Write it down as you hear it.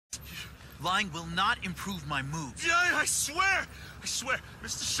Lying will not improve my mood. Yeah, I swear! I swear,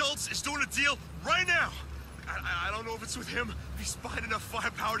 Mr. Schultz is doing a deal right now. I don't know if it's with him, but he's buying enough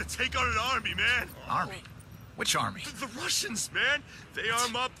firepower to take on an army, man. Army? Which army? The Russians, man. They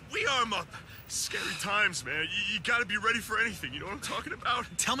arm up, we arm up. Scary times, man. You gotta be ready for anything, you know what I'm talking about?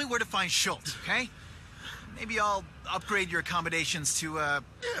 Tell me where to find Schultz, okay? Maybe I'll upgrade your accommodations to a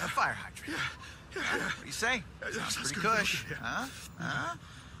fire hydrant. What do you say? Sounds pretty cush. Huh?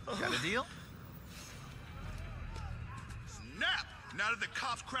 Got a deal? Snap! Now that the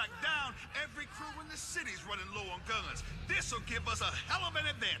cops cracked down, every crew in the city's running low on guns. This'll give us a hell of an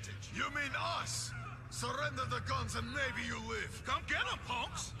advantage. You mean us? Surrender the guns and maybe you live. Come get them,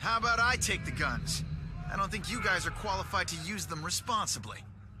 punks! How about I take the guns? I don't think you guys are qualified to use them responsibly.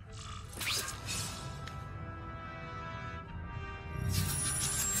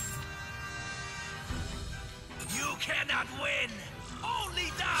 You cannot win!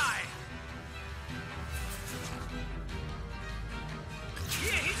 Only die!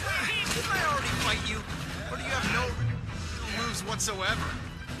 Yeah, he's right here! Didn't I already fight you? Or do you have no moves whatsoever?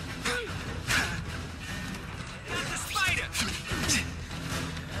 Not the spider!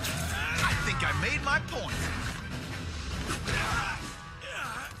 I think I made my point.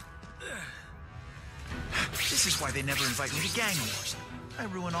 This is why they never invite me to gang wars. I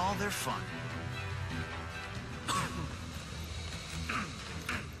ruin all their fun.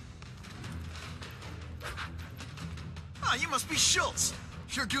 Ah, you must be Schultz.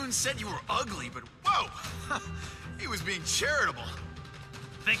 Your goon said you were ugly, but whoa! He was being charitable.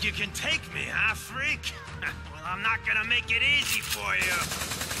 Think you can take me, huh, freak? Well, I'm not gonna make it easy for you.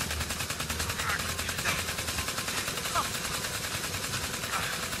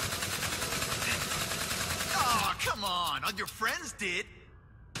 Oh, come on. All your friends did.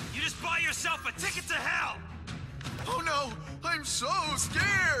 You just bought yourself a ticket to hell! Oh no, I'm so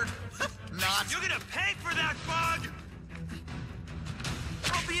scared. Not. You're gonna pay for that, bug!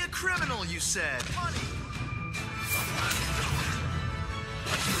 I'll be a criminal, you said. Funny.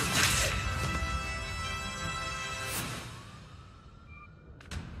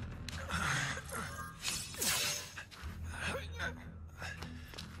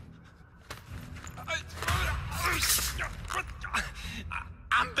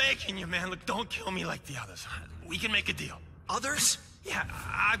 I'm begging you, man. Look, don't kill me like the others. We can make a deal. Others? Yeah,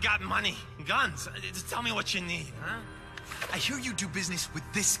 I've got money, guns. Just tell me what you need, huh? I hear you do business with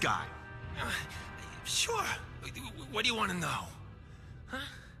this guy. Sure. What do you want to know? Huh?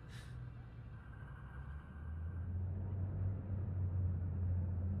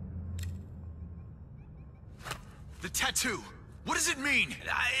 The tattoo. What does it mean?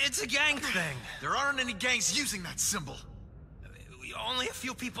 It's a gang thing. There aren't any gangs using that symbol. Only a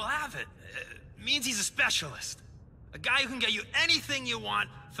few people have it. Means he's a specialist. A guy who can get you anything you want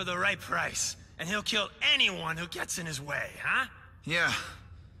for the right price. And he'll kill anyone who gets in his way, huh? Yeah.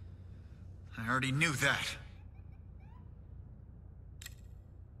 I already knew that.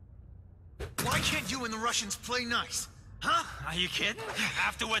 Why can't you and the Russians play nice? Huh? Are you kidding?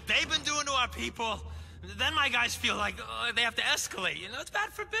 After what they've been doing to our people, then my guys feel like they have to escalate. You know, it's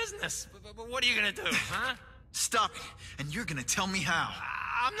bad for business. But what are you gonna do, huh? Stop it, and you're gonna tell me how.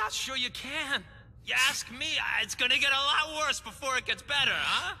 I'm not sure you can. You ask me, it's gonna get a lot worse before it gets better,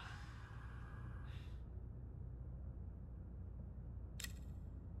 huh?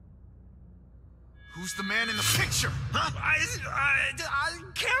 Who's the man in the picture, huh?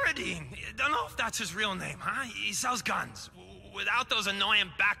 Carradine. Don't know if that's his real name, huh? He sells guns, without those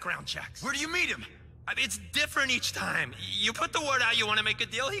annoying background checks. Where do you meet him? I mean, it's different each time. You put the word out you want to make a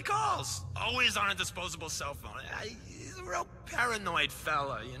deal, he calls. Always on a disposable cell phone. He's a real paranoid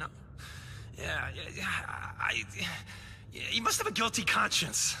fella, you know? Yeah, he must have a guilty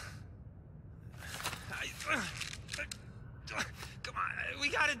conscience. Come on, we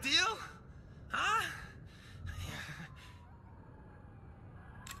got a deal? Huh?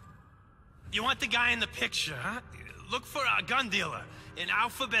 You want the guy in the picture, huh? Look for a gun dealer in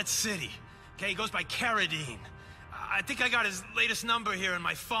Alphabet City. Okay, he goes by Carradine. I think I got his latest number here in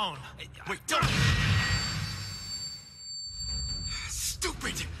my phone. Wait, don't!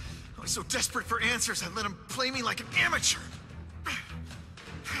 Stupid! I was so desperate for answers, I let him play me like an amateur.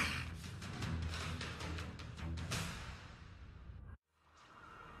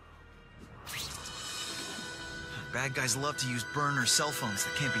 Bad guys love to use burner cell phones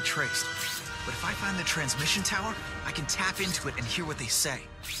that can't be traced. But if I find the transmission tower, I can tap into it and hear what they say.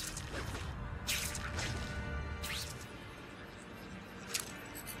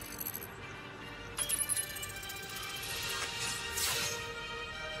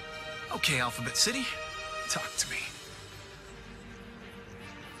 Okay, Alphabet City, talk to me.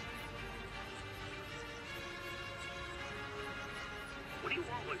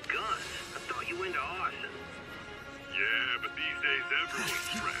 guns. I thought you were into arson. Yeah, but these days everyone's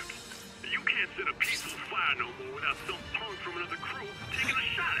strapped. You can't set a peaceful fire no more without some punk from another crew taking a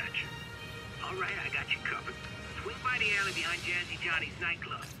shot at you. All right, I got you covered. Swing by the alley behind Jazzy Johnny's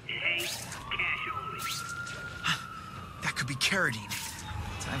nightclub. And hey, cash only. That could be Carradine.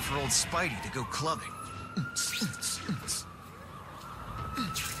 Time for old Spidey to go clubbing.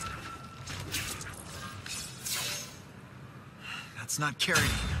 That's not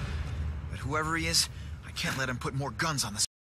Carradine. But whoever he is, I can't let him put more guns on the